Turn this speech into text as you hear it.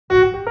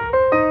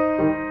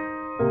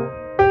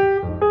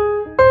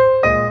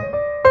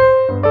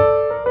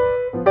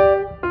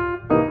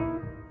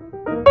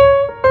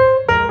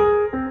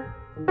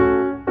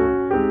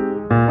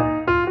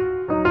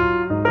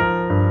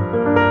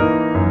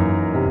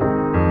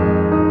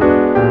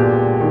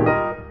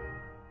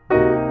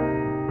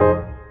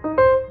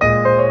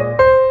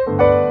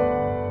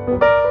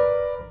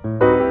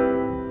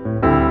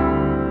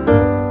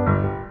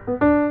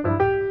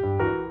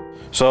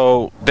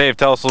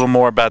tell us a little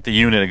more about the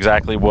unit,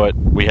 exactly what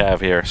we have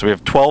here? So we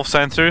have 12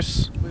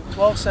 sensors. We have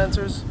 12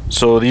 sensors.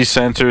 So these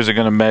sensors are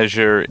going to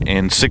measure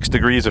in 6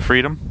 degrees of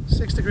freedom?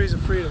 6 degrees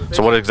of freedom. Basically,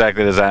 so what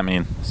exactly does that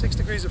mean? 6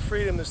 degrees of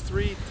freedom, there's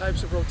 3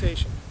 types of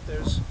rotation.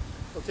 There's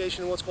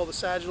rotation in what's called the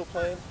sagittal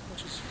plane,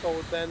 which is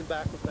forward bend,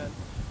 backward bend.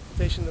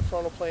 Rotation in the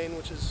frontal plane,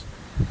 which is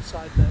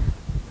side bend.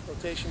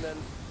 Rotation then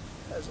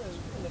as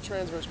in the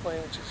transverse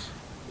plane, which is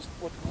just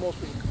what most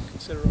people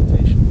consider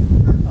rotation.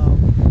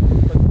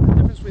 But the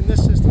difference between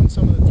this system and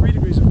some of the 3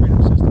 degrees of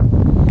freedom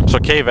system. So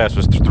KVS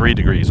was 3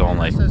 degrees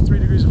only. This has 3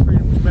 degrees of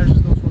freedom, which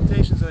measures those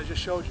rotations that I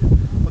just showed you.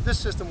 What this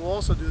system will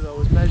also do, though,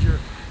 is measure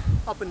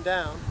up and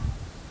down,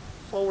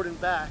 forward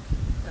and back,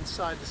 and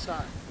side to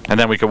side. And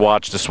then we could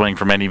watch the swing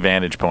from any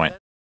vantage point.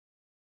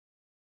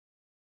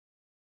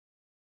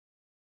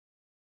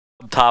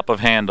 Top of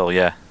handle,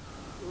 yeah.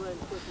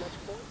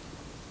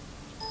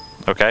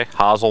 Okay,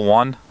 hosel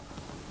 1.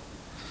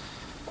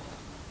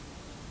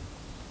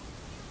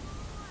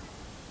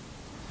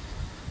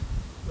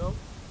 Nope.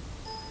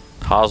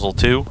 Hosel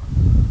 2.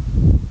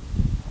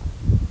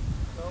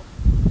 Nope.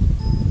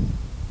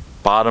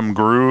 Bottom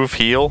groove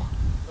heel.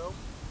 Nope.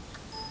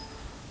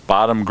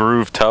 Bottom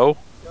groove toe.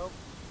 Nope.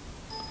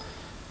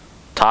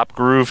 Top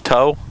groove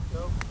toe.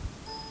 Nope.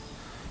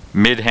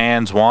 Mid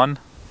hands 1.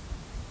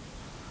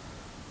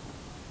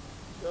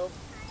 Nope.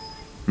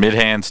 Mid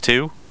hands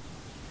 2.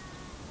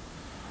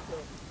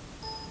 Nope.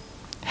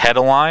 Head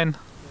align.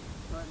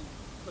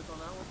 Click on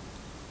that one.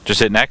 Just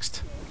hit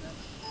next.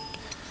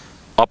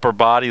 Upper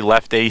body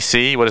left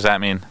AC. What does that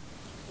mean?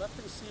 Left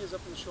AC is up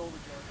in the shoulder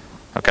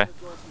joint. Okay.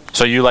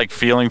 So you like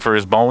feeling for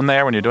his bone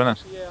there when you're doing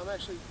that? Yeah, I'm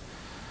actually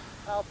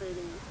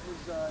palpating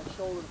his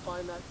shoulder to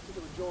find that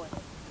particular joint.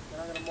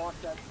 And I'm going to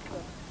mark that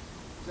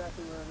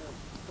exactly where it is.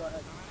 Go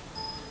ahead.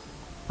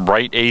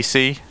 Right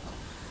AC.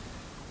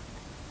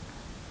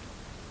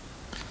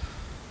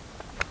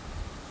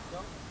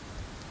 Yep.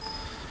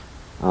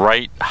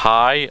 Right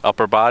high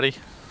upper body.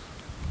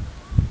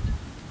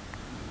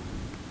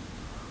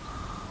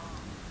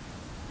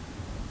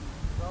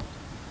 Yep.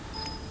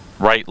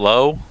 Right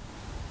low.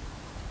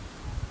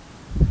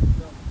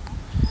 Yep.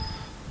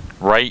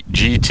 Right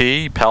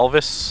GT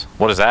pelvis.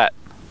 What is that?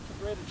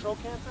 Integrated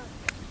trochanter.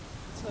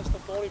 It's the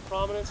bony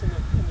prominence in the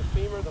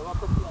femur, the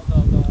upper.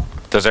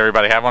 Does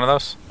everybody have one of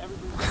those?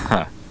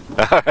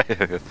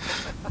 Everything.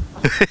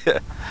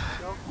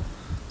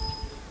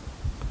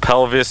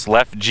 Pelvis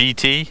left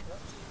GT. Yep.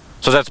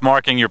 So that's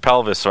marking your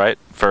pelvis, right?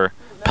 For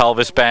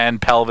pelvis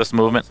band, pelvis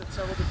movement. At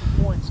several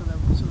different points so that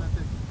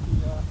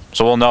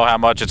So we'll know how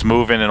much it's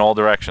moving in all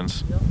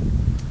directions. Yep.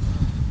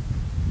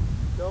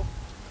 Go.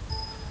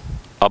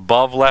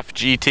 Above left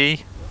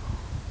GT.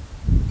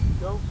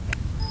 Go.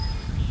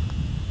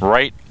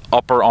 Right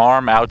upper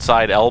arm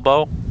outside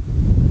elbow.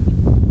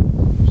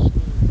 This is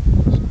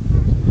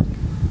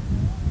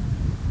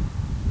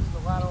the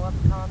lateral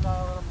epicondyle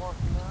that I'm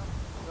marking now.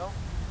 Go.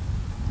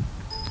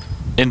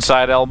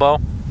 Inside elbow.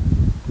 Go.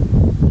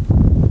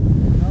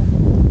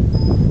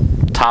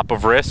 Top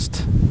of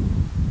wrist.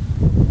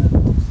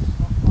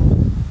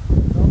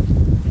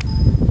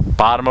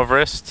 Bottom of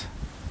wrist.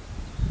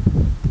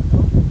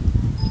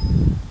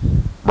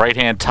 Right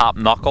hand top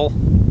knuckle.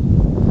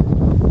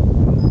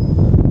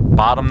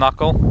 Bottom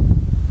knuckle.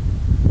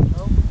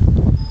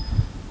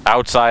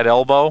 Outside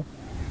elbow.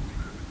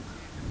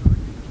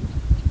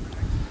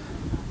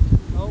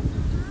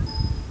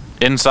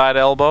 Inside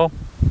elbow.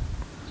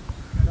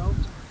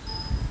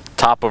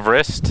 Top of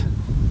wrist.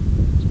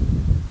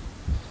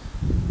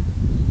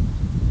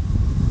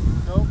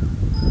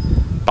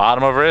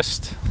 Bottom of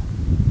wrist.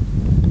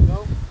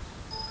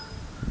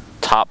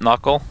 Top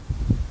knuckle.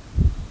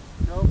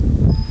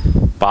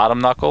 Bottom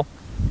knuckle.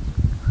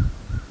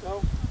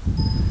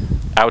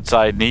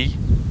 Outside knee.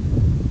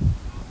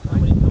 How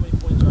many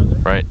points are there?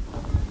 Right.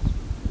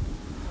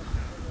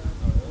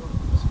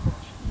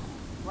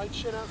 Right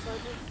shin outside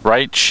knee?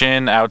 Right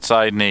shin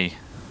outside knee.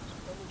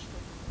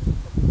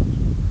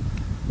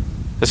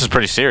 This is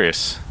pretty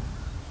serious.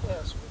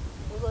 Yes.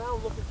 We're now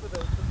looking for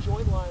the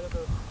joint line of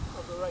the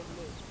right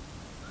knee.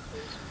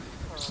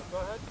 Go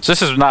ahead. So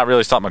this is not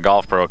really something a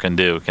golf pro can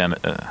do, can it?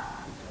 You need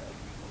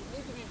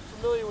to be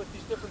familiar with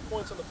these different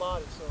points on the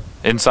body. So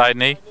Inside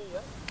knee?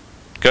 Yep.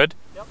 Good?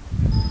 Yep.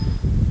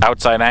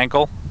 Outside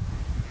ankle?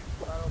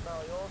 Lateral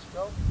malleolus,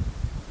 go.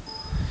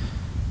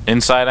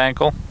 Inside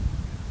ankle?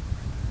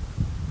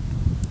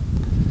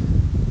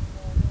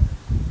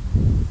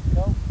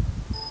 Go.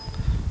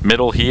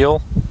 Middle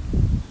heel?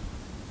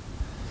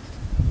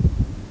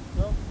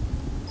 Go.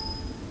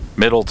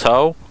 Middle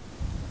toe?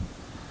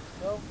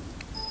 Go.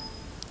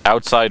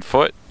 Outside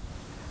foot?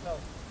 No.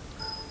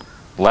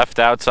 Left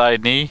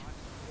outside knee?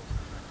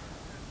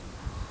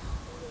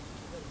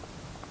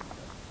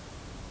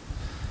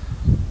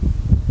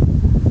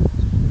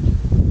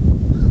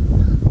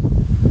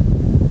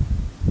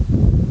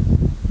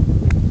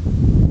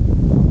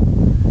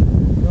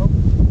 Go.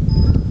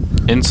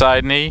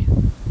 Inside knee?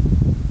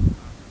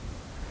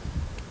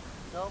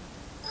 No.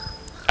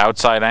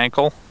 Outside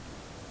ankle?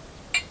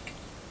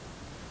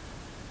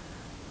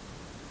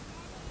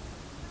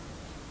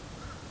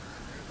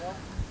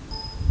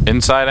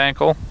 Inside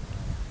ankle.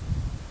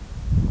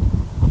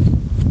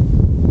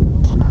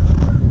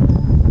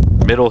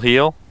 Middle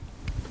heel.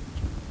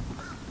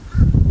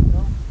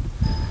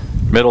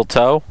 Middle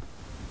toe.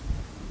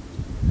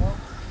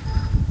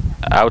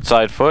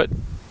 Outside foot.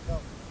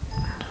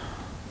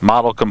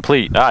 Model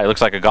complete. Ah, he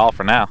looks like a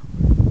golfer now.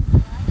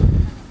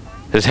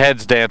 His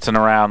head's dancing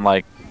around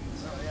like.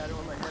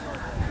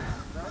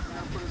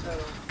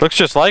 Looks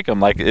just like him.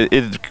 Like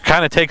it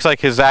kind of takes like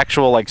his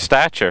actual like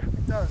stature.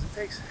 It does. It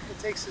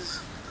takes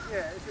his.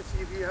 Yeah.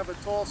 If you have a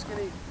tall,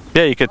 skinny.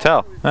 Yeah, you could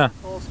tell. Yeah.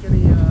 Tall,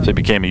 skinny. So he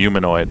became a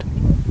humanoid. He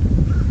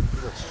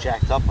looks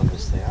jacked up on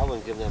this thing. I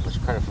wouldn't give him that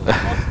much credit for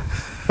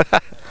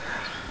that.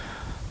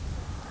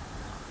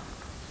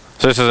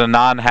 So this is a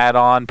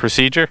non-hat-on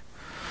procedure?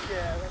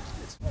 Yeah,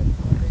 it's I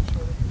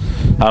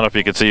don't know if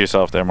you can see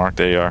yourself there, Mark.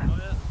 There you are.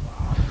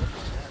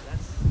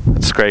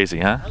 It's crazy,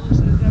 huh? I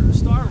listened to that for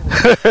Star Wars.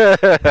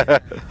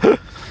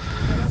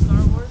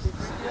 Star Wars?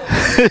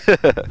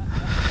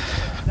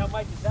 Now,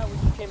 Mike, is that when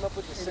you came up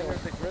with the center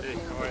of the grip being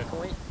the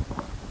point?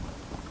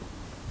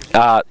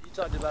 You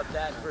talked about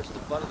that versus the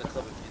butt of the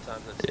club a few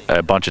times. I've seen.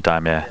 A bunch of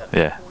time,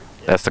 yeah.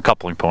 That's the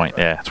coupling point.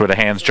 Yeah, it's where the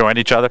hands join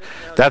each other.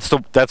 That's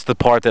the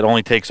part that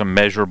only takes a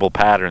measurable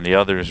pattern. The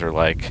others are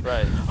like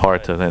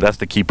hard to. That's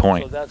the key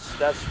point. So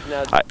that's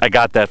now. I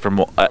got that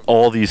from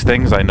all these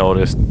things I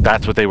noticed.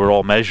 That's what they were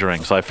all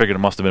measuring. So I figured it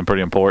must have been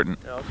pretty important.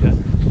 Okay.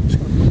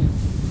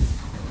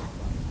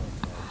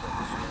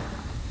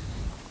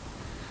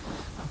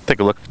 Take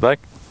a look if you like.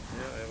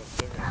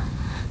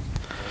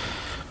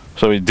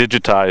 So we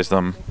digitized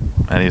them,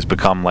 and he's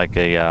become like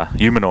a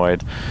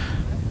humanoid.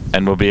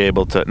 And we'll be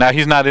able to. Now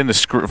he's not in the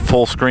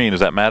full screen. Does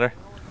that matter?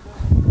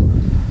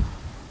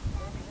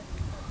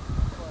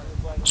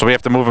 So we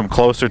have to move him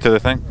closer to the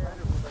thing.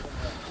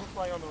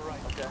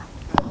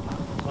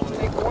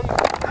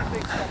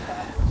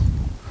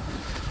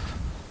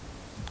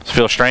 Does it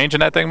feel strange in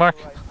that thing, Mark?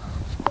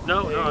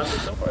 No,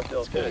 so far it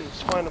feels good.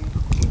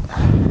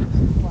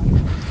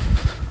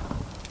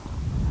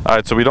 All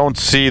right, so we don't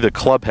see the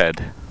club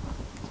head.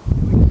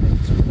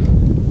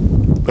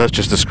 That's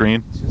just the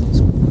screen.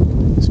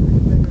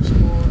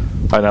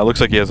 All right, now it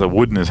looks like he has a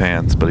wood in his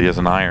hands, but he has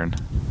an iron.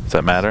 Does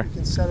that matter? You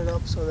can set it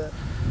up so that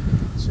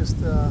it's just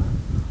set up.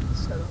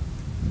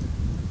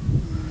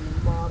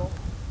 The model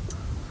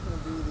will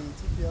be the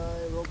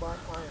TPI robot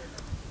iron.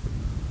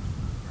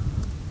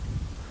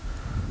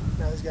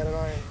 Now he's got an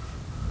iron.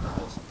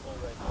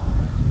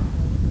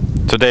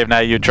 So Dave, now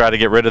you try to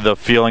get rid of the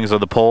feelings of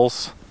the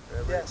pulls?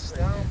 Yes.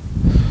 Now.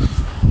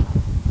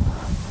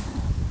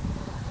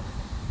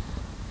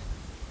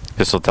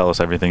 This will tell us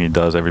everything he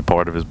does, every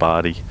part of his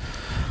body.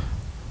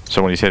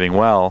 So when he's hitting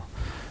well,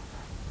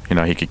 you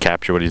know, he could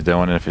capture what he's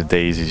doing, and if his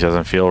days he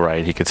doesn't feel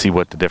right, he could see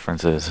what the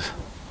difference is.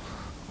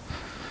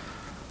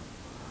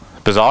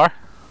 Bizarre?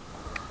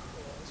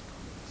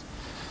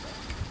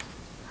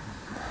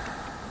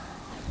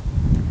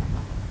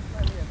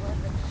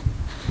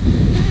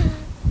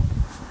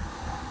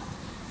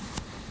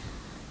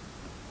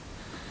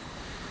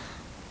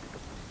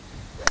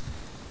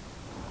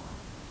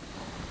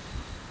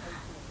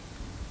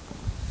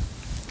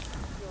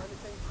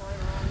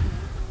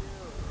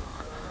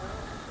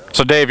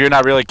 So Dave, you're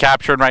not really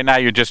capturing right now,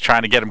 you're just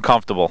trying to get him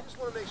comfortable. I just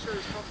want to make sure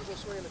he's comfortable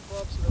swinging the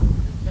club so that we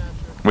can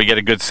capture. We get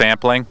a good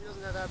sampling. He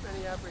doesn't have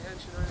any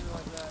apprehension or anything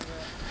like that.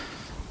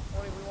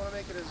 Yeah. We want to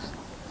make it as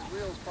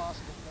real as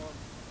possible for him.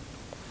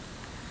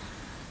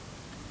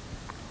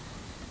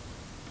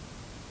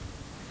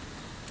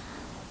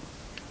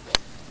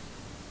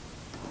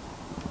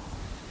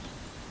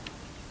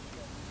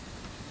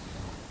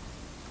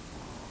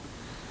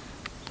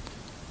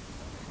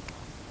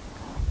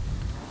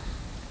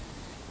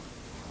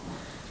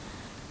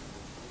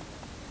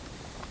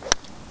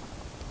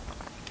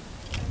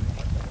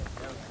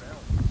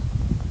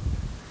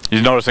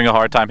 You're noticing a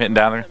hard time hitting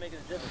down there?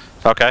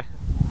 Okay.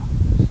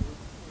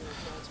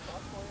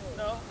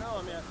 No,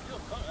 I mean, I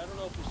don't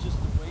know if it's just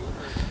the weight or,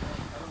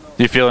 I don't know.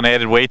 Do you feel an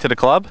added weight to the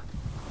club?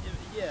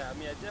 Yeah, I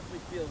mean, I definitely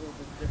feel a little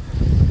bit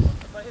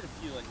different. If I hit a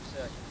few, like you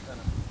said, I can kind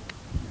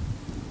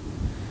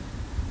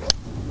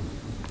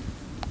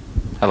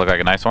of... That look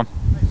like a nice one.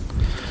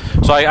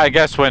 So I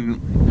guess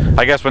when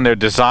they're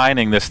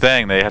designing this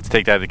thing, they have to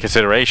take that into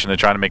consideration. They're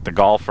trying to make the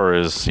golfer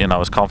as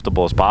as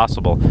comfortable as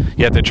possible.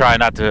 Yet they try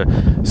not to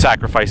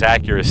sacrifice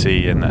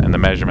accuracy in the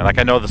measurement. Like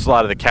I know a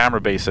lot of the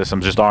camera-based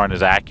systems just aren't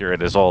as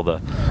accurate as all the.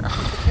 The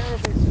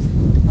camera-based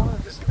system, one of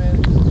the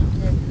disadvantages is you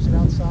can't use it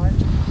outside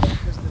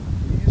because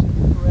you're using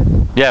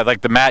infrared. Yeah,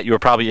 like the mat, you were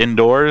probably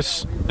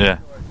indoors. Yeah.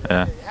 You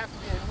have to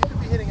be. You could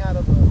be hitting out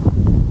of a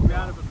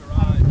garage.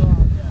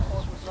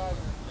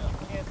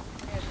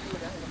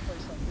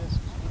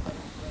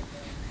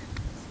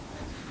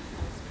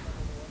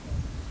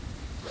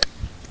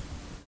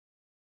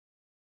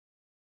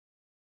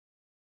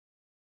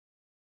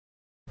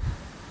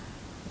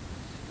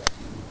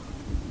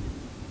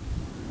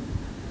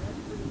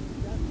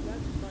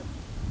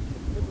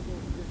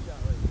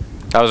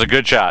 That was a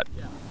good shot.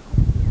 You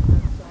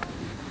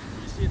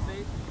see it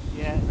fade?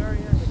 Yeah. Very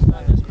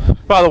end.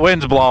 Well, the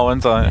wind's blowing,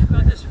 so. That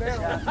was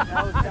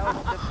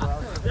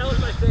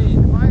my fade.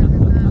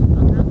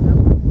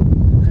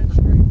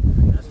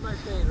 That's my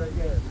fade right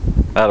there.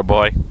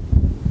 Attaboy.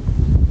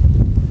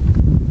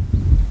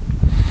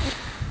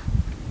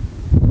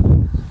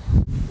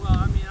 Well,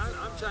 I mean,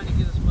 I'm trying to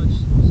get as much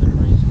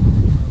separation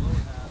between my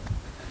lower half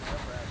and my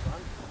upper half.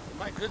 So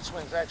my good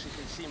swings, I actually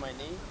can see my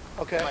knee.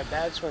 Okay. My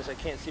bad swings, I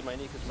can't see my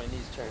knee because my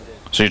knee's turned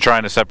in. So you're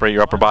trying to separate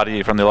your upper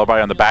body from the lower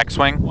body on the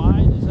backswing?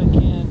 Wide as I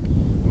can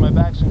in my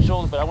backswing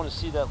shoulder, but I want to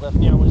see that left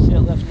knee. I want to see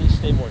that left knee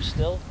stay more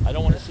still. I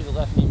don't want to see the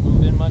left knee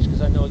move in much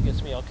because I know it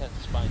gets me all kinds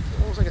of spine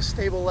too. Almost like a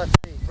stable left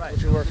knee. Right.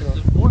 What you're working on.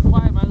 The more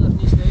quiet my left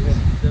knee stays,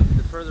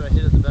 the further I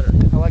hit it, the better.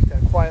 I like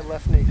that quiet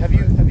left knee. Have you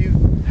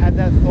had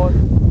that thought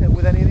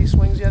with any of these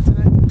swings yet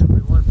today?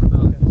 Every one for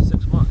about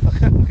 6 months.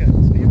 Okay.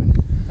 So you've been,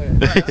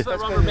 okay. I put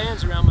rubber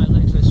bands around my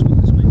legs. I swing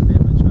the swing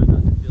fan. I try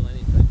not to feel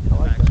anything. I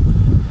like that.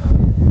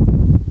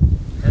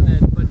 And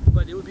then,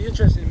 but it would be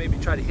interesting to maybe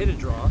try to hit a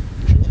draw,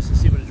 just to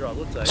see what a draw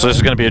looks like. So this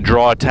is going to be a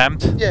draw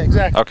attempt? Yeah,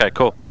 exactly. Okay,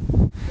 cool.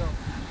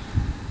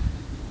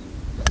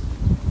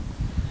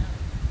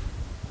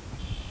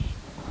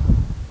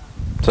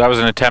 So that was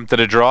an attempt at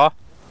a draw?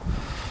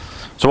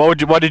 So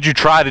what did you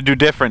try to do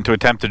different to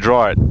attempt to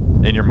draw it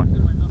in your mind?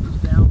 My knuckles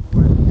down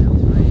more than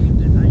else. I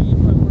aimed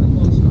right one of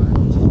those style,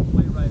 which is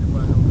way right in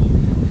front of me.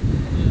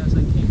 And then as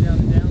I came down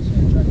the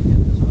downswing, I tried to get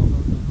this elbow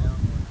to go down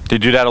more.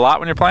 Did you do that a lot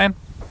when you're playing?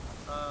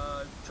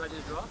 Try to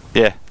draw?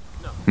 Yeah.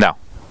 No. No.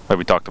 But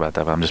we talked about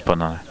that, but I'm just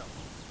putting on it. No.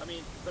 I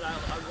mean, but I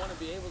want to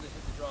be able to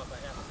hit the draw if I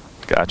have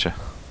to. Gotcha.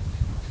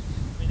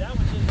 I mean, that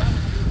would do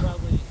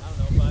probably, I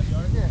don't know, 5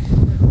 yards? Yeah.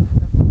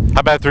 How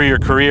about through your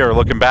career,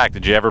 looking back,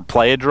 did you ever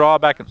play a draw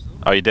back?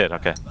 Oh, you did?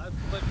 Okay. But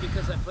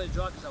because I played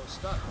draw because I was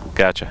stuck.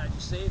 Gotcha. And I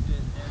just saved it,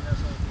 and that's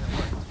the only thing I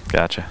liked.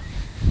 Gotcha.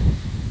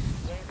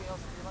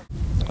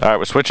 All right,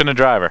 we're switching to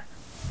driver.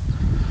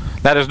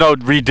 Now there's no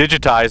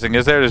redigitizing,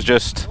 is there? There's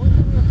just... The only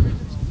thing we have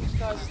to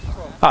digitize is the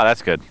club. Oh,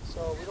 that's good.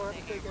 So we don't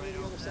have to take any of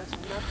the other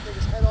sections. We don't have to take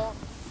his head off.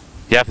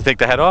 You have to take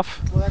the head off?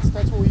 Well,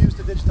 that's what we use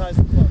to digitize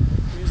the club.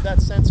 We use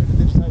that sensor to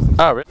digitize the club.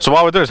 Oh, really? So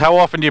what we'll do is, how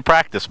often do you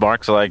practice,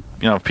 Mark? So like,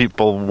 you know,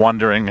 people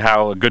wondering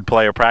how a good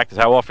player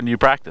practices. How often do you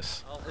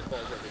practice? I'll hit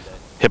balls every day.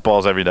 Hit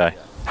balls every day.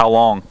 Yeah. How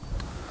long?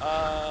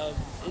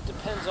 It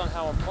depends on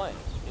how I'm playing,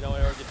 you know,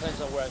 or it depends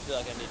on where I feel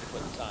like I need to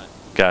put the time.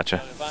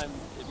 Gotcha. And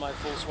if my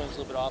full swing's a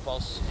little bit off, I'll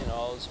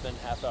spend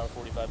half hour,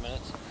 45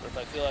 minutes. But if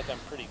I feel like I'm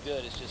pretty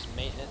good, it's just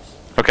maintenance.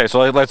 Okay, so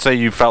let's say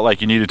you felt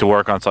like you needed to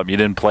work on something. You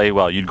didn't play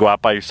well. You'd go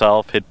out by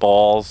yourself, hit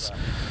balls. Right.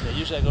 Yeah,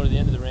 usually I go to the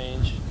end of the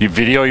range. You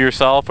video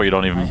yourself, or you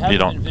don't even? I haven't You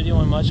don't. been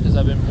videoing much because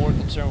I've been more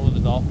concerned with what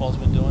the golf ball's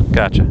been doing.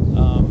 Gotcha.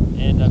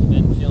 And I've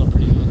been feeling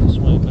pretty good with the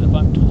swing. But if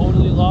I'm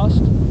totally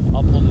lost,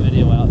 I'll pull the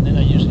video out, and then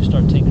I usually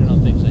start tinkering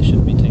on things I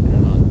shouldn't be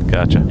tinkering on.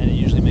 Gotcha. And it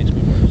usually makes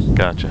me worse.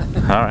 Gotcha.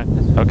 All right.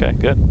 Okay.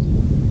 Good.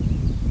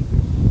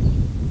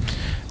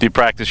 Do you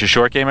practice your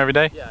short game every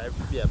day? Yeah,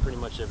 pretty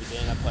much every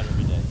day, and I putt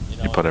every day.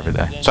 You putt every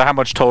day. So how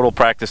much total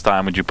practice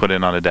time would you put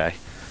in on a day?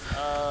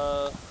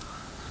 What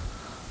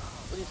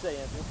do you say,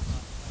 Andrew?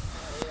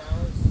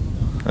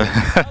 8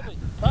 hours?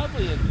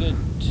 Probably a good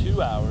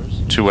 2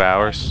 hours. 2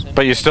 hours.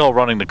 But you're still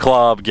running the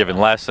club, giving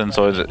lessons,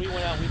 so is it? We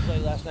went out, we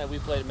played last night, we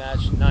played a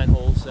match, 9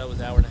 holes, so that was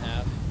an hour and a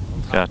half.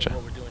 On top Gotcha. of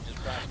what we're doing,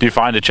 just practice. Do you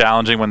find it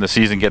challenging when the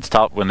season gets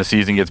tough, when the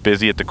season gets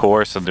busy at the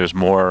course and there's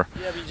more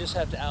Yeah, but you just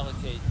have to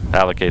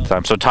allocate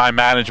time? So time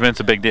management's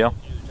a big deal?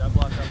 Huge. I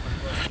block out my club.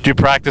 Do you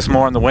practice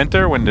more in the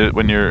winter when you're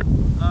This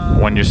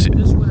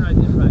winter I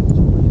did practice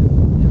more,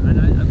 yeah.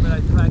 But I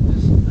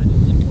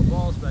didn't hit more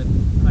balls, but I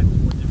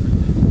practiced more different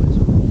things.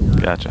 So,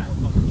 Gotcha. I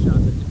did more bumping shots,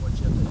 I did more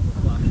chips, I did more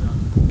flop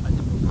shots, I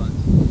did more putts.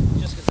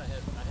 Just because I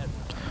had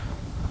more time.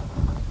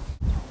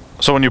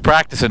 So when you're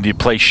practicing, do you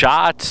play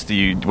shots? Do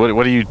you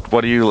what do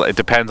you? It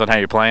depends on how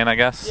you're playing, I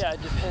guess. Yeah,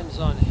 it depends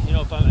on, you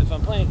know, if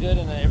I'm playing good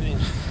and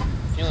everything's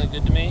feeling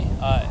good to me,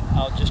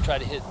 I'll just try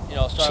to hit, you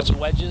know, I'll start with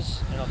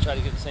wedges and I'll try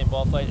to get the same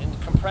ball flight. And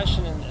the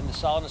compression and the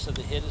solidness of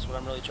the hit is what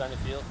I'm really trying to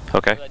feel.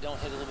 Okay. I don't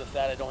hit a little bit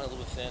fat, I don't hit a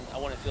little bit thin. I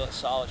want to feel a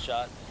solid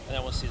shot, and I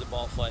want to see the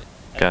ball flight.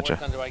 And Gotcha.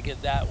 work on, do I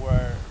get that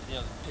where, you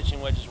know, the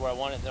pitching wedges where I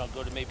want it, then I'll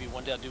go to maybe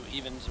one day I'll do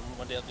evens and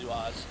one day I'll do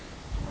odds.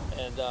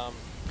 And how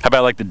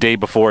about like the day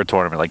before a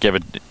tournament? Like you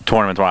have a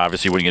tournament tomorrow,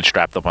 obviously you wouldn't get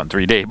strapped up on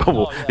 3 days, but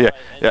oh, yeah, right.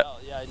 yeah.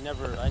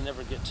 I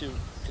never get too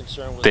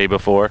concerned with Day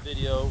before?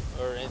 video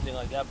or anything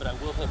like that, but I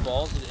will hit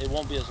balls. It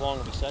won't be as long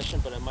of a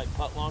session, but I might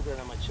putt longer and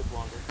I might chip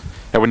longer.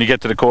 And when you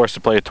get to the course to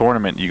play a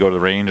tournament, you go to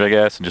the range, I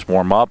guess, and just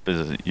warm up. Yeah, I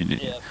mean,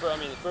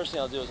 the first thing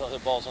I'll do is I'll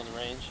hit balls on the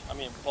range. I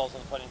mean, balls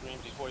on the putting green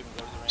before you even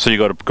go to the range. So you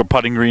go to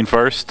putting green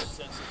first? Sense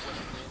of what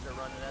the greens are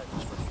running at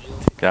just for feel.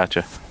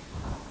 Gotcha.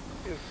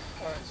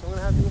 All right, so I'm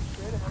gonna have you look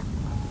straight ahead.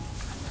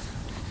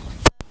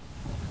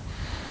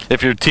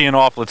 If you're teeing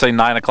off, let's say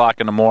 9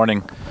 o'clock in the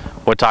morning,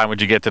 what time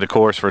would you get to the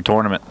course for a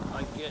tournament?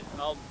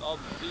 I'll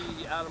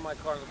be out of my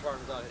car in the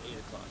parking lot at 8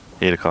 o'clock.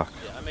 8 o'clock.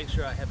 Yeah, I make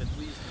sure I have at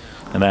least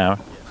An hour.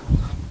 Yeah.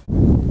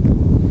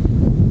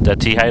 Is that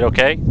tee height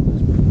okay?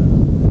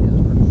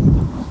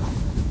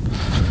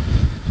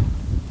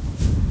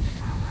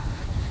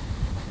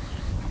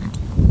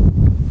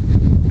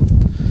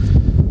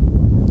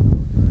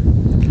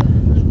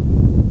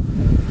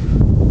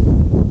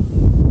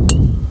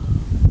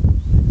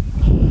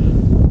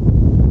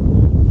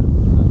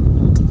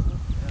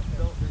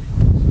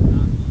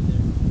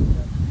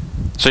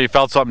 Yeah. So you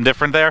felt something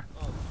different there?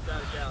 Oh,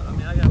 without a doubt. I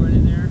mean, I got right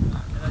in there, and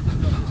I just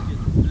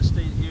felt this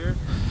stayed here.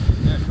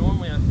 And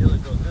normally I feel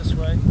it goes this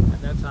way, and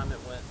that time it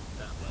went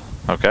that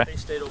way. Okay. They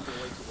stayed open way too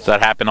long. Does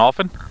that happen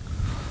often?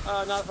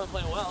 Not if I'm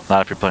playing well.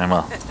 Not if you're playing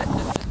well.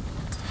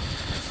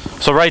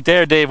 So right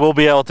there, Dave, we'll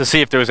be able to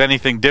see if there was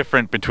anything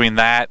different between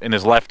that and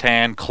his left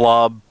hand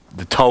club,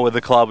 the toe of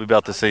the club. We'll be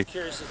able to see. I'm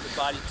curious if the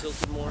body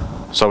tilted more.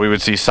 So we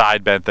would see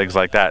side bend, things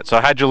like that. So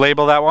how'd you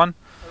label that one?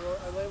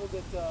 I labeled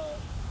it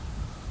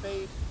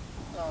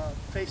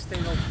face stayed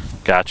open.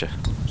 Gotcha.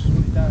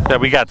 Yeah,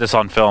 we got this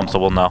on film, so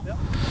we'll know. Yep.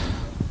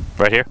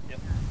 Right here? Yep.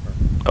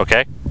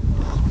 Okay.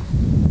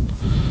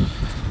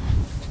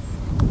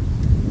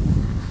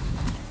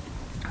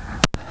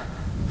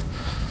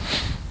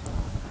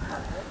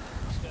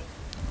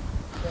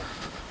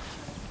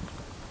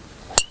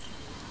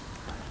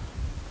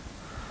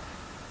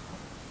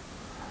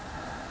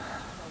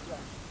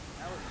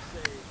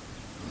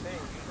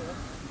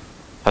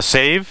 A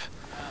save?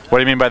 What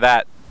do you mean by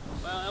that?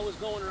 Well, I was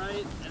going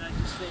right, and I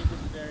just saved at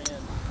the very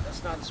end.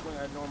 That's not the swing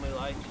I'd normally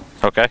like.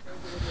 Okay.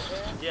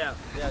 Yeah,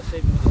 I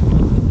saved it with the club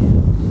at the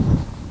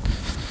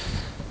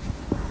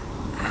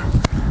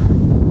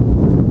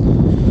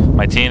end. Am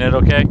I teeing it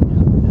okay?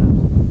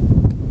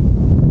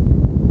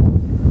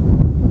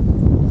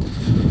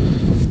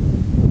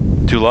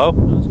 Too low?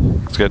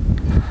 That's good.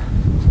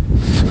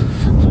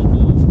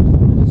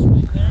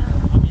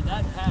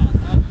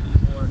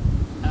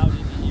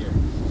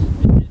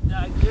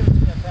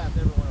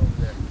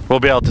 We'll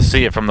be able to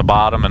see it from the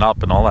bottom and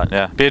up and all that.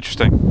 Yeah, be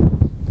interesting.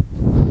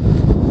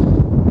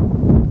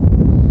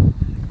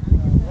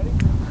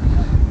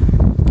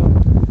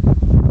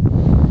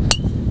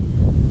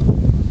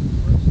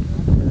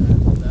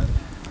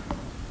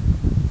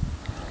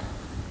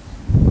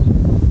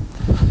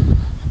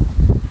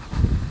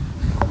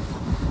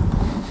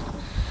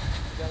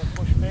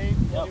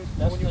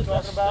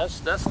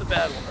 That's the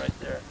bad one right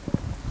there.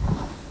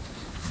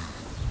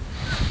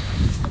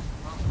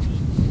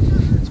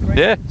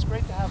 Yeah. It's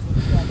great to have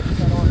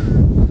that on.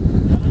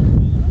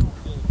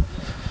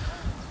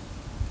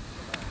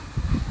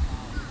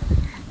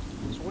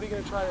 So what are you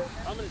going to try to...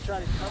 I'm going to try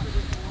to cover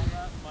this more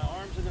left. My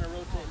arms are going to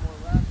rotate more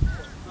left. So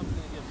I'm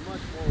going to get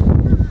much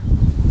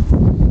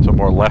more... So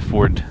more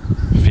leftward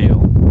feel.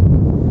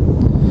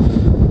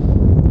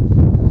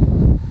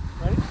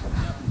 Ready?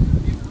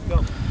 Go.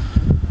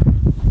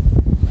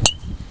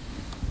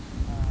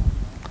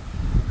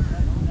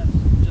 That's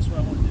just what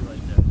I want to do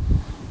right there.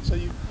 So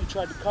you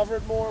tried to cover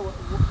it more?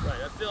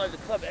 Right, I feel like the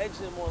club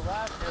exited more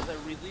left as I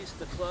released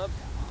the club,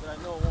 but I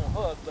know it won't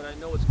hook, but I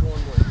know it's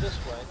going more this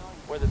way.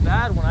 Where the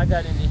bad one, I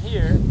got into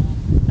here,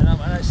 and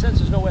I sense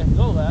there's no way I can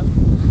go left, so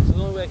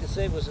the only way I can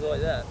save was to go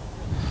like that.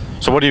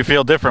 So what do you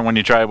feel different when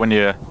you try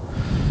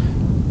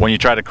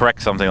to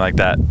correct something like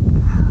that?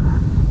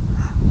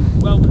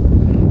 Well, I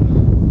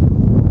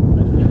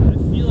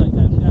feel like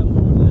I've got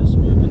more of this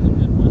movement, the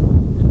good one,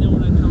 and then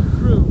when I come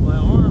through, my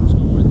arms go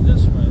more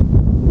this way.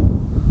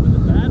 With the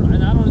bad one,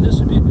 and I don't know, this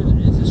would be a good,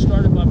 is it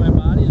started by my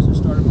body, or is it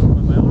started by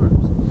my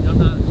arms? I'm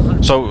not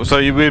 100%. So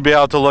you would be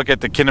able to look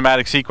at the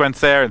kinematic sequence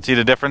there and see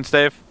the difference,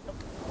 Dave?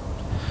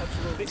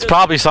 Absolutely. It's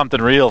probably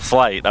something real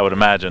slight, I would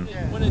imagine.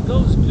 When it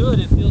goes good,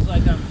 it feels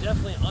like I'm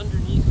definitely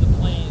underneath the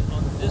plane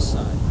on this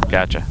side.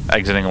 Gotcha.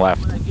 Exiting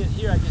left. When I get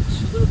here, I get a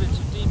little bit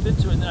too deep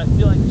into it, and then I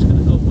feel like it's going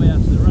to go way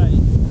out to the right.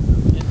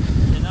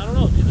 And I don't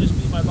know, it could just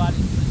be my body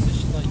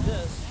positioned like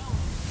this,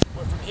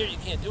 or from here you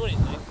can't do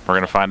anything. We're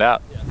going to find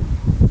out. Yeah.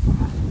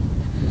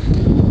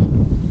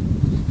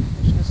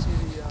 You should see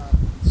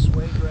the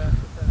sway graph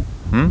with that.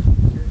 Hmm?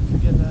 If you're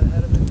getting that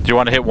ahead of it. Do you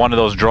want to hit one of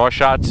those draw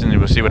shots and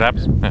we'll see what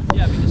happens?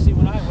 Yeah, because see,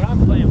 when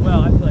I'm playing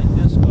well, I feel like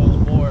this goes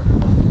more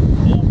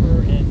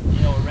over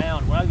and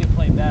around. When I get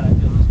playing bad, I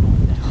feel this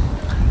going down.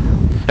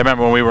 I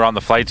remember when we were on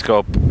the flight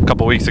scope a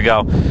couple weeks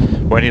ago,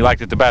 when he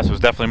liked it the best, it was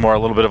definitely more a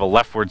little bit of a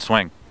leftward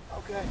swing.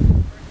 Okay.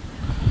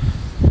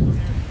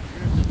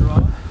 Here's the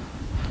draw.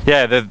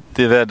 Yeah,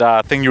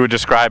 that thing you were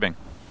describing.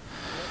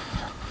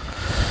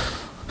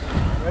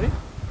 Ready?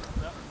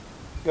 Yep.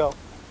 Go.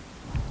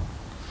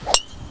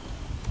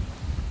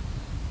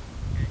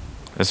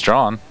 It's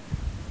drawn.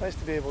 Nice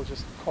to be able to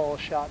just call a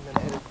shot and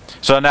then hit it.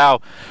 So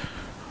now,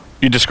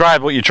 you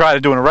described what you try to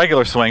do in a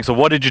regular swing, so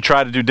what did you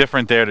try to do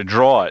different there to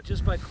draw it?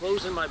 Just by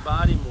closing my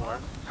body more,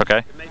 Okay.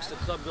 it makes the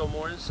club go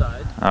more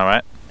inside. All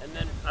right. And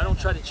then I don't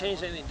try to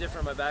change anything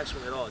different in my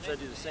backswing at all. I try to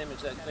do the same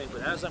exact thing.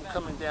 But as I'm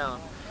coming down,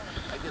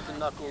 I get the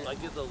knuckle, I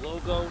get the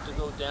logo to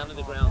go down to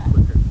the ground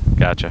quicker.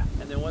 Gotcha.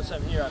 And then once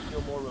I'm here, I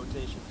feel more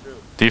rotation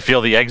through. Do you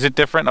feel the exit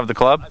different of the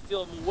club? I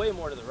feel way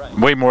more to the right.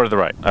 Way more to the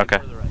right. Okay.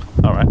 More to the right.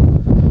 All right.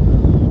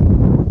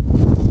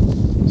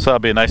 So that'll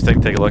be a nice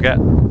thing to take a look at.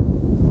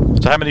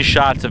 So how many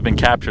shots have been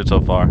captured so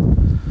far? We've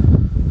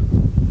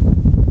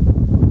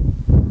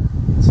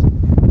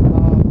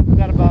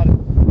got about a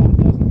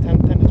dozen,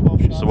 10 to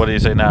 12 shots. So what do you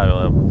say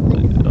now?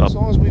 As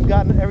long as we've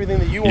gotten everything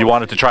that you want. You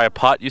wanted to try a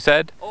putt, you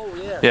said? Oh,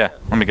 yeah. Yeah,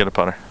 let me get a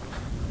putter.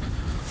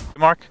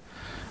 Mark,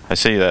 I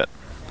see that.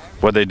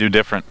 What they do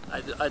different?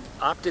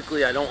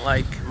 Optically, I don't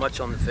like much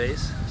on the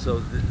face. So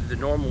the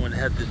normal one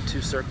had the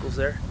 2 circles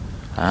there.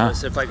 Ah. So I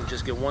said if I can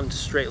just get one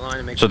straight line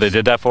and make. So they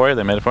did that for you?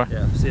 They made it for you?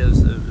 Yeah. See, it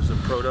was a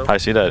proto. I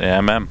see that. Yeah,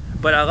 MM.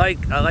 But I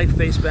like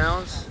face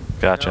balance.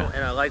 Gotcha. You know,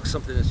 and I like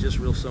something that's just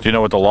real simple. Do you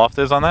know what the loft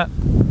is on that?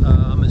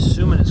 I'm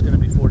assuming it's going to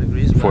be 4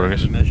 degrees. 4 I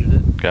degrees. haven't measured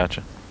it.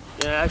 Gotcha.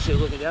 Yeah, actually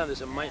looking down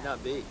this, it might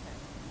not be.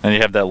 And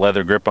you have that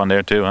leather grip on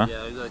there too, huh?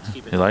 Yeah, I like to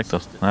keep it. You like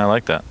those? I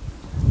like that.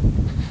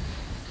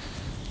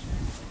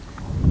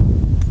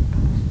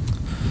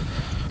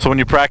 So when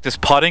you practice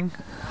putting,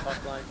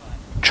 Chalk line.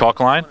 chalk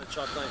line, I'm on a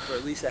chalk line for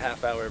at least a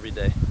half hour every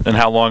day. and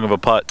how long of a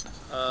putt?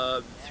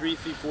 3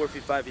 feet, 4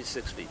 feet, 5 feet,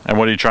 6 feet. And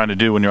what are you trying to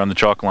do when you're on the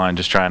chalk line?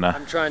 Just trying to,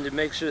 I'm trying to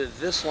make sure that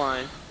this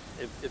line,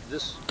 if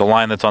this, the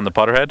line that's on the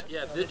putter head?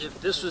 yeah, if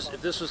this was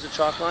the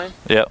chalk line,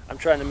 Yep. I'm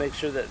trying to make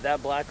sure that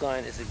that black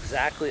line is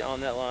exactly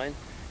on that line,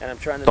 and I'm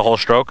trying to. The whole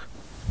stroke?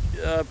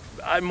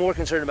 I'm more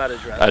concerned about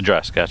address.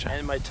 Address, gotcha.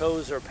 And my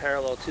toes are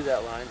parallel to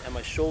that line, and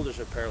my shoulders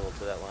are parallel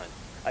to that line.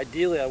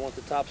 Ideally, I want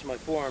the tops of my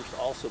forearms to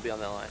also be on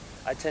that line.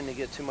 I tend to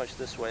get too much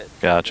this way. It's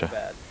Gotcha.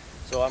 bad.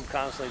 So I'm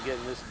constantly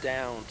getting this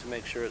down to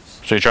make sure it's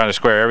So you're trying to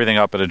square everything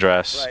up at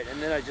address. right.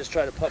 And then I just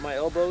try to put my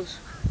elbows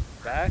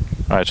back.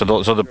 All right, so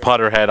the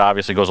putter head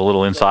obviously goes a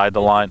little inside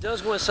the line. It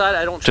does go inside.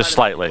 I don't try Just to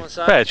slightly. make it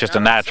go inside. Yeah, it's just a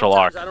natural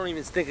Sometimes arc. I don't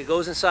even think it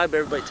goes inside, but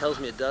everybody tells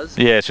me it does.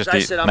 Yeah, it's just I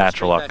the said, I'm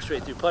natural a arc. back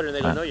straight through putter, and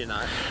they go, no, you're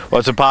not. Well,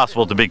 it's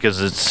impossible to be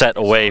because it's set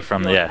away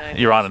from the, you're on an yeah,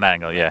 angle. you're on an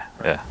angle, yeah,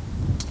 yeah.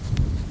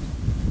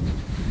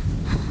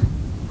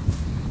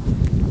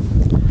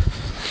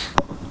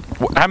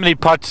 How many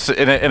putts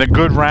in a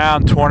good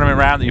round, tournament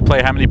round that you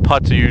play, how many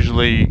putts are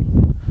usually...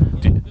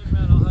 Good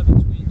round, I'll have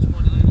between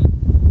 20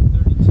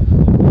 and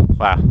 32.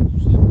 Wow.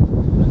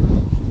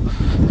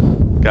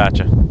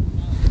 Gotcha.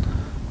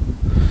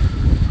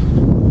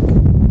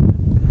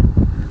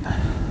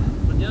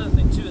 But the other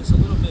thing too is a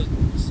little bit,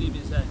 Steve,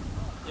 is that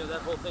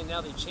that whole thing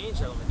now they changed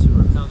that element too,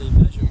 of how they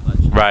measure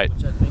putts, Right.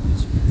 which I think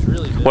is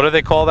really good. What do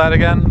they call that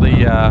again?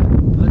 The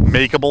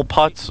makeable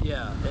putts?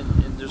 Yeah,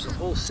 and there's a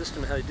whole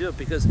system of how to do it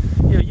because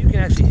you can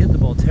actually hit the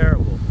ball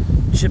terrible,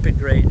 chip it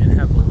great, and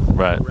have a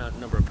Right. round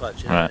number of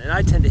putts. Right. And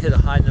I tend to hit a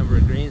high number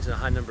of greens and a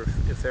high number of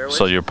fairways.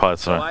 So your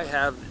putts So are... I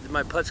have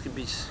my putts can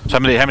be. So how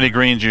many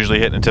greens usually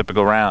hit in a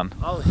typical round?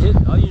 I'll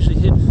usually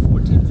hit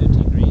 14,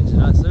 15 greens,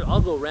 and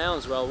I'll go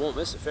rounds where I won't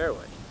miss a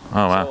fairway.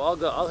 Oh wow.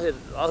 So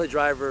I'll hit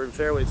driver and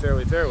fairway,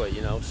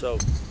 So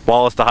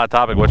While it's the hot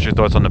topic, what's your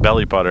thoughts on the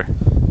belly putter?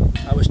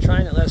 I was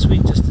trying it last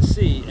week just to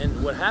see,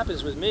 and what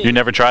happens with me. You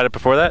never tried it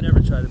before that? I never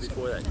tried it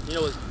before that.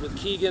 With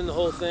Keegan, the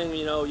whole thing,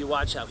 you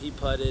watch how he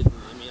putted.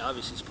 I mean,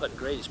 obviously he's putting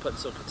great. He's putting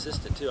so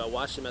consistent too. I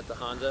watched him at the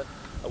Honda.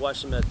 I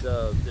watched him at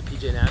the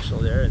PJ National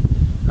there, and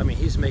I mean,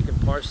 he's making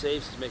par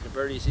saves, he's making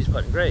birdies, he's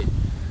putting great.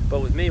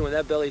 But with me, when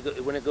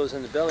it goes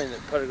in the belly and the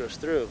putter goes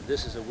through,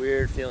 this is a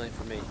weird feeling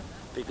for me.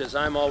 Because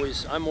I'm more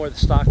the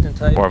Stockton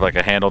type. More of like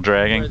a handle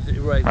dragging?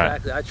 Right,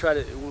 exactly. I try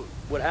to.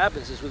 What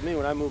happens is with me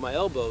when I move my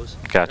elbows,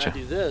 Gotcha. and I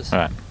do this,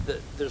 Right.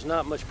 there's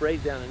not much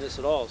breakdown in this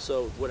at all.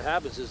 So what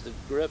happens is the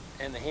grip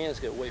and the hands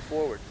get way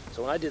forward.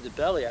 So when I did the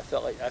belly, I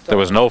felt like There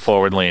was no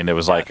forward lean. It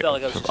was like felt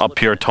like I was just a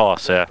pure looking at it.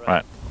 toss. Yeah,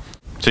 right.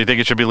 So you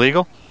think it should be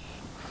legal?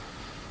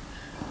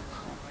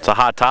 It's a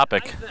hot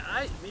topic.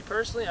 Me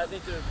personally, I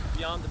think they're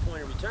beyond the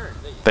point of return.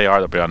 They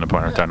are beyond the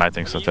point of return. I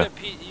think so too.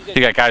 You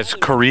got guys'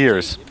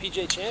 careers.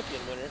 PJ champion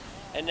winner,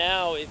 and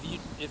now if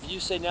you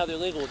say now they're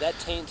legal, that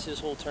taints his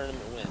whole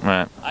tournament win.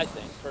 Right. I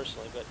think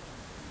personally, but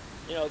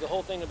the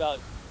whole thing about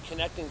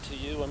connecting to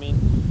you. I mean,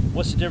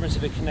 what's the difference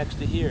if it connects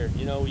to here?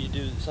 You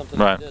do something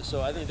Right. like this.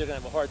 So I think they're gonna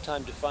have a hard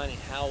time defining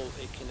how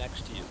it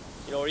connects to you.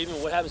 Or even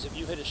what happens if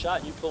you hit a shot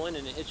and you pull in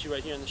and it hits you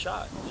right here in the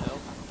shot.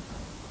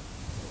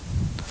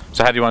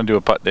 So how do you want to do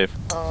a putt, Dave?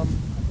 We're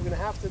gonna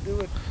have to do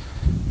it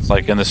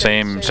Like in the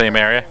same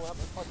area? We'll have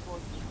to putt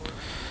towards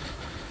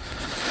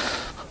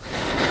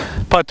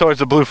the Putt towards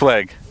the blue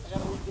flag.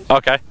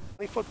 Okay.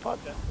 20-foot putt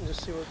and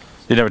just see what.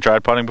 You never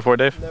tried putting before,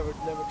 Dave? Never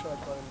tried putting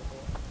before.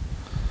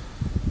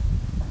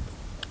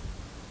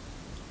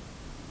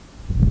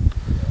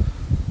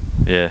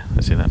 Yeah,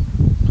 I see that.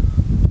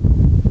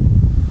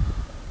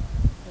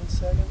 1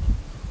 second.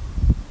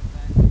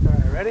 All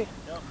right, ready?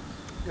 Yep.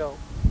 Go.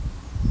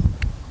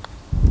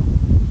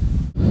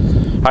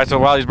 All right, so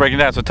while he's breaking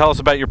down, so tell us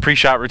about your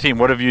pre-shot routine.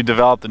 What have you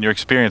developed in your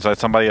experience that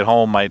somebody at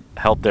home might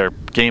help their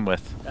game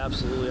with?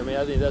 Absolutely. I mean,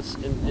 I think that's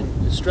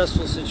in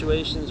stressful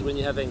situations when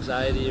you have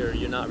anxiety or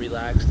you're not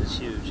relaxed, it's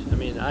huge. I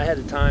mean, I had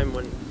a time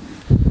when,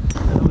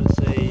 I'm going to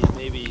say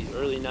maybe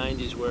early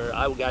 90s, where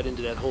I got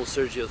into that whole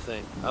Sergio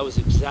thing. I was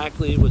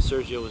exactly what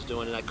Sergio was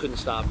doing, and I couldn't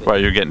stop it. Why,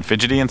 you're getting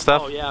fidgety and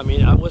stuff? Oh yeah, I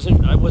mean, I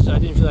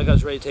didn't feel like I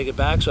was ready to take it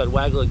back, so I'd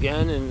waggle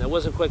again, and I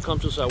wasn't quite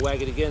comfortable, so I'd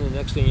wag it again, and the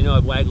next thing you know,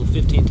 I'd waggle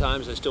 15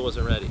 times, I still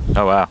wasn't ready.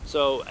 Oh, wow.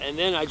 So, and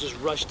then I just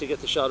rushed to get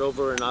the shot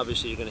over, and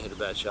obviously you're going to hit a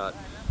bad shot.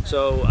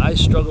 So I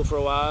struggled for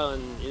a while,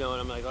 and and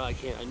I'm like, oh, I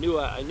can't. I knew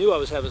I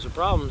was having some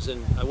problems,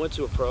 and I went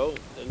to a pro,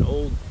 an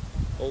old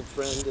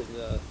friend, and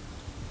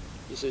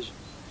he says,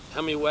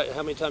 how many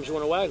times you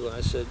want to waggle? And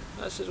I said,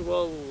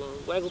 well,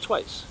 waggle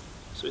twice.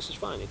 So he says,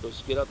 fine. He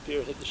goes, get up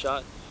here, hit the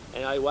shot.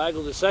 And I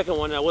waggled the second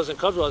one, and I wasn't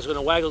comfortable. I was going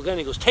to waggle again.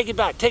 He goes, take it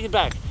back, take it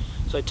back.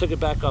 So I took it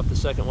back off the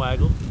second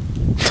waggle.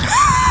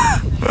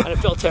 And it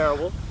felt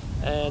terrible.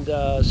 And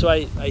so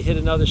I hit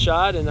another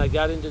shot, and I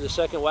got into the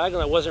second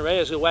waggle, and I wasn't ready. I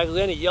was going to waggle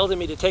again. He yelled at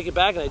me to take it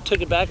back, and I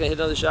took it back, and I hit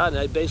another shot, and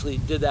I basically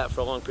did that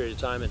for a long period of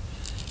time.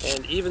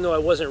 And even though I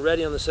wasn't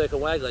ready on the second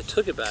waggle, I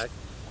took it back,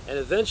 and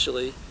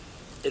eventually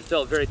it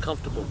felt very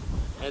comfortable.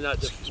 And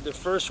the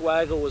first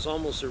waggle was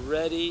almost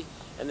ready,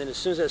 and then as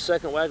soon as that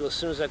second waggle, as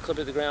soon as that clip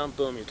hit the ground,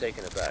 boom, you're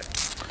taking it back.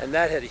 And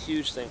that had a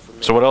huge thing for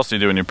me. So what else do you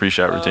do in your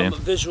pre-shot routine?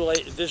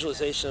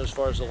 Visualization as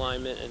far as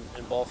alignment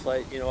and ball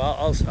flight. You know,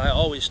 I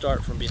always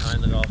start from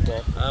behind the golf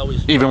ball. I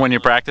always even when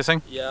you're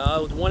practicing? Yeah,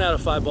 1 out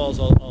of 5 balls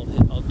I'll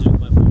do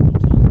my full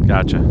routine.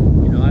 Gotcha.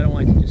 You know, I don't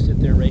like to just sit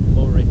there rake them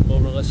over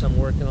unless I'm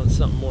working on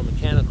something more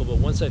mechanical. But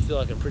once I feel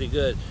like I'm pretty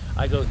good,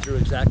 I go through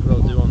exactly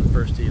what I'll do on the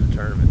first tee of the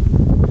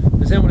tournament.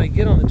 Because then when I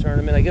get on the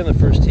tournament, I get on the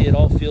first tee, it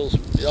all feels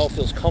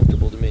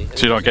comfortable to me.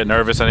 So you don't get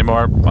nervous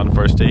anymore on the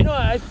first tee? You know,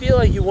 I feel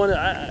like you want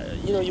to,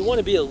 you want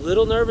to be a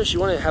little nervous. You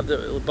want to have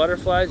the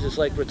butterflies, just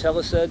like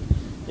Rotella said.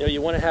 You know,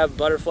 you want to have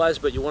butterflies,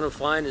 but you want them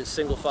flying in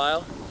single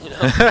file. You know.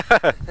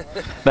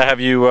 Now, have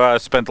you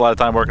spent a lot of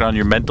time working on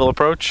your mental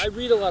approach? I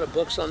read a lot of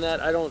books on that.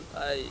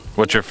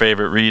 What's your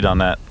favorite read on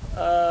that?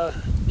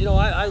 You know,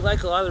 I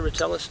like a lot of the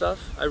Rotella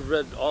stuff. I've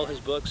read all his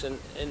books, and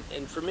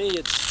for me,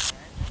 it's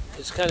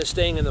kind of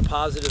staying in the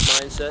positive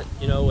mindset,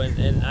 you know,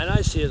 and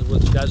I see it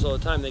with guys all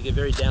the time. They get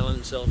very down on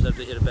themselves after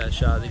they hit a bad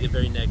shot. They get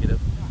very negative.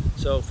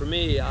 So for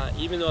me,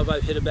 even though if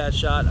I've hit a bad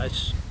shot, I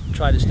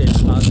try to stay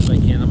as positive as I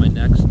can on my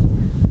next.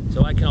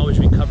 So I can always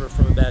recover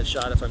from a bad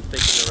shot if I'm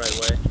thinking the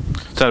right way.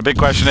 So the big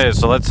question is,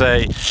 so let's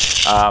say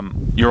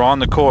you're on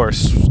the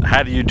course.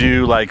 How do you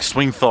do, like,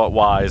 swing thought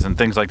wise and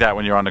things like that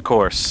when you're on the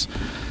course?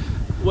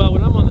 Well,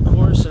 when I'm on the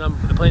course and I'm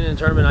playing in a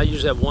tournament, I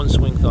usually have one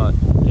swing thought.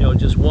 You know,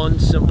 just one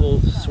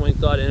simple swing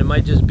thought, and it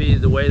might just be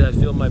the way that I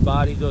feel my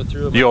body go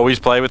through it. You always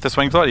play with the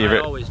swing thought? I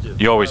always do.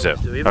 You always do?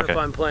 Even if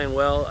I'm playing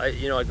well,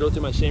 I go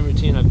through my same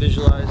routine, I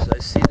visualize, I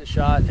see the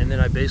shot, and then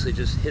I basically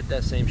just hit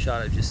that same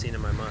shot I've just seen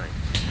in my mind.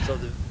 So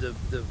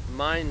the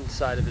mind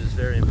side of it is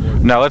very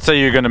important. Now, let's say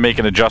you're going to make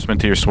an adjustment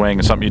to your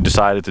swing, something you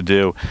decided to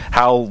do.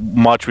 How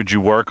much would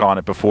you work on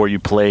it before you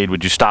played?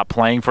 Would you stop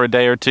playing for a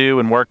day or two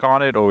and work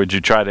on it, or would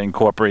you try to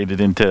incorporate it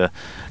into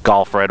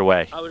golf right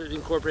away? I would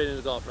incorporate it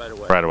into golf right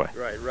away. Right away.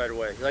 Right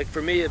away. Like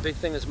for me, a big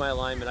thing is my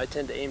alignment. I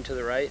tend to aim to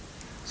the right.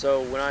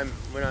 So when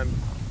I'm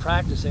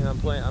practicing,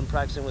 I'm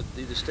practicing with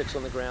either sticks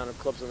on the ground or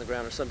clubs on the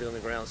ground or something on the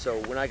ground. So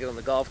when I get on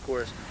the golf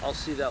course, I'll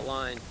see that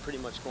line pretty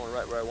much going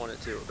right where I want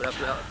it to. But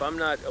if I'm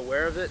not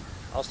aware of it,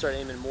 I'll start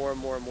aiming more and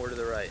more and more to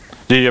the right.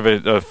 Do you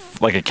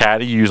have like a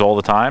caddy you use all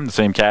the time, the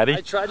same caddy? I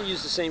try to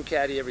use the same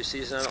caddy every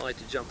season. I don't like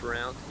to jump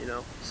around, you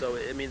know. So,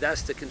 I mean,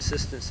 that's the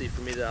consistency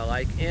for me that I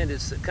like. And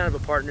it's kind of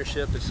a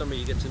partnership. It's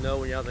somebody you get to know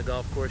when you're out on the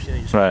golf course. You know,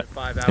 you spend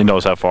 5 hours. He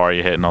knows how far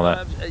you hit and all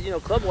that. You know,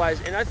 club-wise.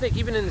 And I think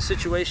even in the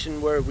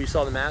situation where we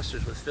saw the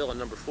Masters with Phil at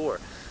number 4,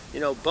 you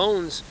know,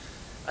 Bones,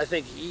 I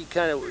think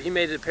he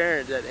made it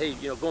apparent that, hey,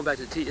 you know, going back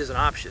to the tee is an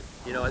option.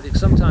 You know, I think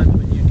sometimes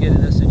when you get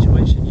in that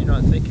situation, you're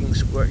not thinking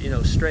square, you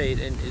know, straight,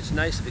 and it's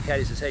nice if the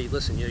caddy says, hey,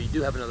 listen, you know, you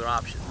do have another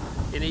option.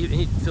 And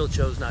Phil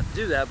chose not to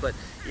do that, but,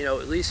 you know,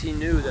 at least he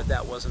knew that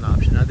that was an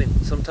option. I think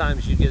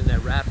sometimes you get in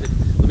that rapid,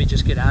 let me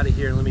just get out of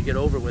here and let me get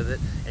over with it,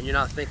 and you're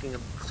not thinking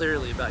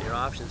clearly about your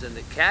options, and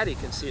the caddy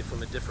can see it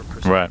from a different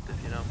perspective,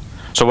 you know.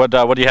 So what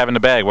do you have in the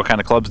bag? What kind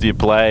of clubs do you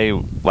play?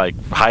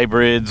 Like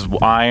hybrids,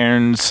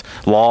 irons,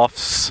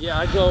 lofts? Yeah,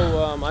 I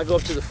go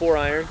up to the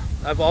 4-iron.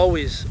 I've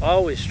always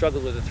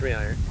struggled with a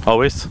 3-iron.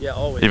 Always? Yeah,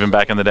 always. Even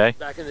back in the day?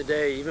 Back in the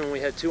day, even when we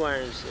had 2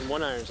 irons and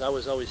 1 irons, that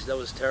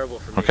was terrible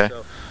for me. Okay.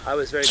 So I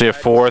was very. So you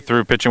have 4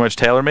 through pitching wedge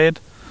TaylorMade?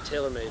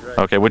 TaylorMade, right.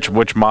 Okay,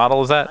 which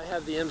model is that? I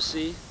have the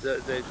MC,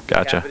 the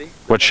Gotcha. cavity.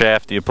 What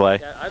shaft do you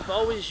play? I've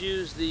always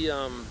used the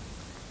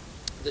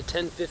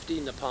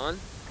 1050 Nippon.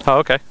 Oh,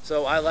 okay.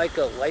 So I like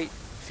a light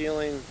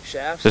feeling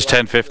shaft. Does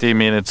 1050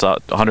 mean it's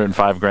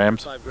 105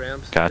 grams? 5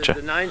 grams. Gotcha.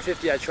 The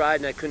 950 I tried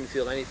and I couldn't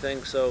feel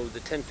anything. So the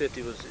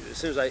 1050 was as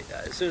soon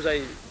as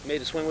I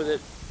made a swing with it.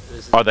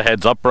 Are the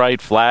heads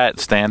upright, flat,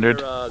 standard?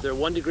 They're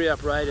 1 degree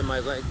upright, and my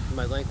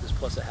length is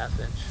plus a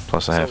 ½ inch.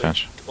 Plus a half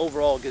inch.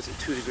 Overall, it gives it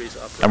 2 degrees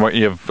upright. And what,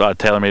 you have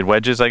TaylorMade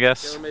wedges, I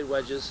guess? TaylorMade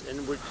wedges,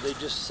 and they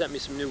just sent me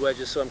some new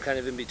wedges, so I'm kind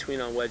of in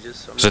between on wedges.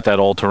 So is it that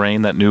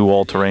all-terrain, that new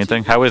all-terrain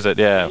thing? How is it?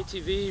 Yeah. The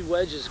ATV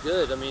wedge is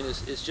good. I mean,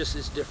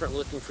 it's different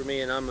looking for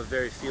me, and I'm a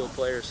very field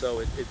player, so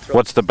it throws.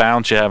 What's the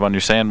bounce you have on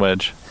your sand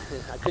wedge?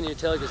 I couldn't even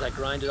tell you because I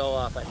grind it all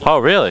off. Oh,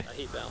 really? I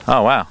hate bounce.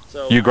 Oh, wow.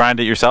 So you grind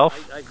it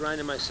yourself? I grind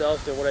it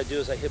myself, and what I do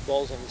is I hit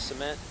balls on the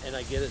cement, and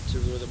I get it to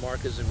where the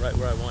mark is and right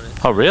where I want it.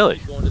 Oh, really?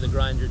 I go into the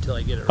grinder until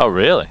I get it right. Oh,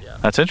 really? Yeah.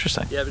 That's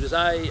interesting. Yeah, because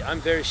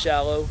I'm very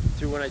shallow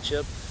through when I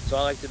chip, so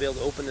I like to be able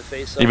to open the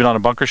face up. Even on a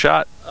bunker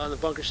shot? On the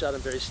bunker shot,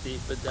 I'm very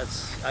steep, but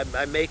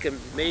I make a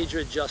major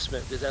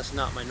adjustment because that's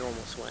not my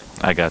normal swing.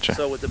 I gotcha.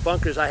 So with the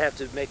bunkers, I have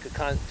to make a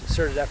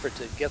concerted effort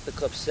to get the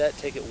club set,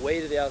 take it way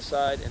to the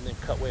outside, and then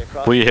cut way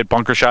across. Will you hit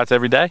bunker shots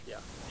every day? Yeah.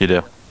 You do?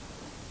 Yeah.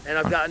 And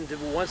I've gotten to,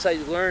 once I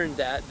learned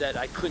that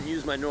I couldn't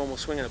use my normal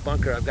swing in a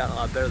bunker, I've gotten a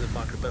lot better than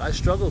bunker. But I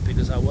struggled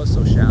because I was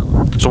so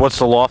shallow. So what's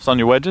the loft on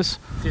your wedges?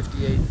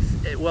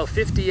 58. Well,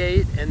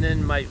 58, and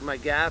then my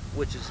gap,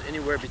 which is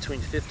anywhere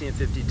between 50 and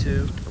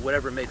 52,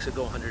 whatever makes it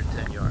go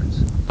 110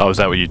 yards. Oh, is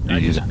that what you I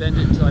use? just bend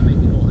it until I make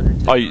it go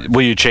 110 yards.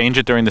 Will you change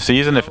it during the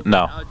season? If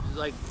no.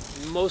 Like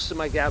most of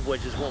my gap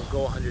wedges won't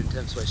go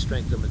 110, so I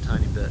strengthen them a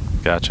tiny bit.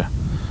 Gotcha.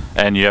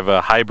 And you have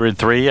a hybrid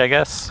 3, I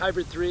guess?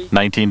 Hybrid 3.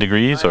 19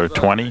 degrees or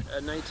 20?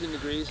 19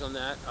 degrees on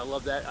that. I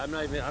love that. I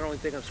don't even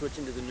think I'm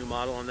switching to the new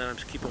model on that. I'm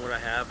just keeping what I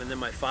have. And then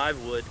my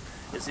 5 wood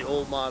is the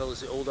old model,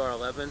 is the old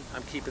R11.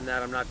 I'm keeping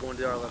that. I'm not going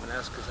to the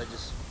R11S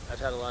because I've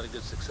had a lot of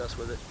good success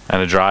with it.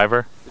 And a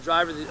driver? The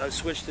driver, I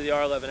switched to the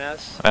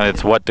R11S. And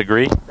it's what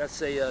degree?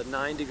 That's a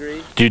 9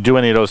 degree. Do you do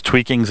any of those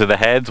tweakings of the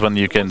heads when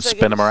you can Once I spin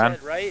get them it around?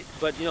 set right,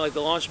 but you know, like the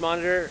launch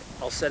monitor,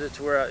 I'll set it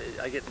to where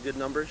I get the good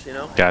numbers, you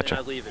know. Gotcha.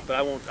 And I leave it, but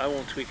I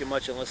won't tweak it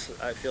much unless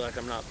I feel like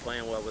I'm not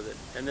playing well with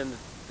it. And then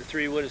the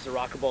 3 wood is the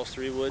Rockaballs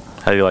 3 wood.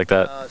 How do you like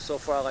that? So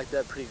far, I like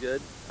that pretty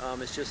good.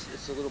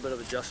 It's a little bit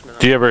of adjustment.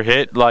 Do you ever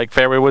hit like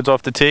fairway woods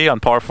off the tee on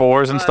par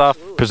 4s and stuff,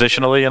 Absolutely.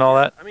 positionally and all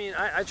that? I mean,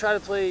 I try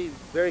to play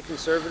very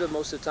conservative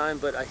most of the time,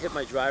 but I hit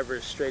my driver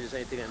as straight as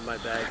anything in my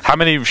bag. How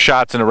many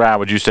shots in a round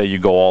would you say you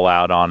go all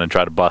out on and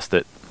try to bust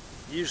it?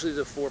 Usually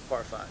the 4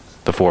 par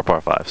 5s. The 4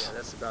 par 5s. Yeah,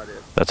 that's about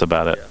it. That's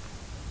about it. Yeah.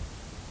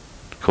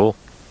 Cool.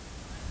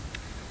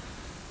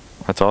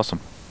 That's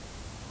awesome.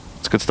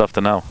 It's good stuff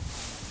to know.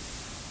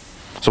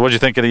 So what'd you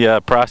think of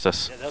the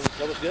process? Yeah,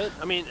 that was good.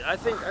 I mean, I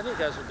think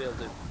guys will be able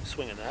to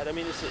swing in that. I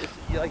mean, it's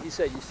like you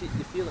said, you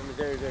feel it in the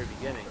very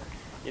beginning.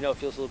 You know, it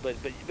feels a little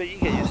bit, but you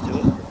get used to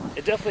it.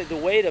 It definitely,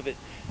 the weight of it,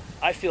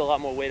 I feel a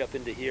lot more weight up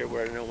into here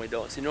where I normally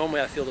don't. See,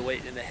 normally I feel the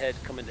weight in the head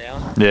coming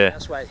down. Yeah.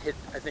 That's why I hit,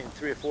 I think,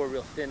 3 or 4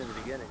 real thin in the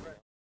beginning.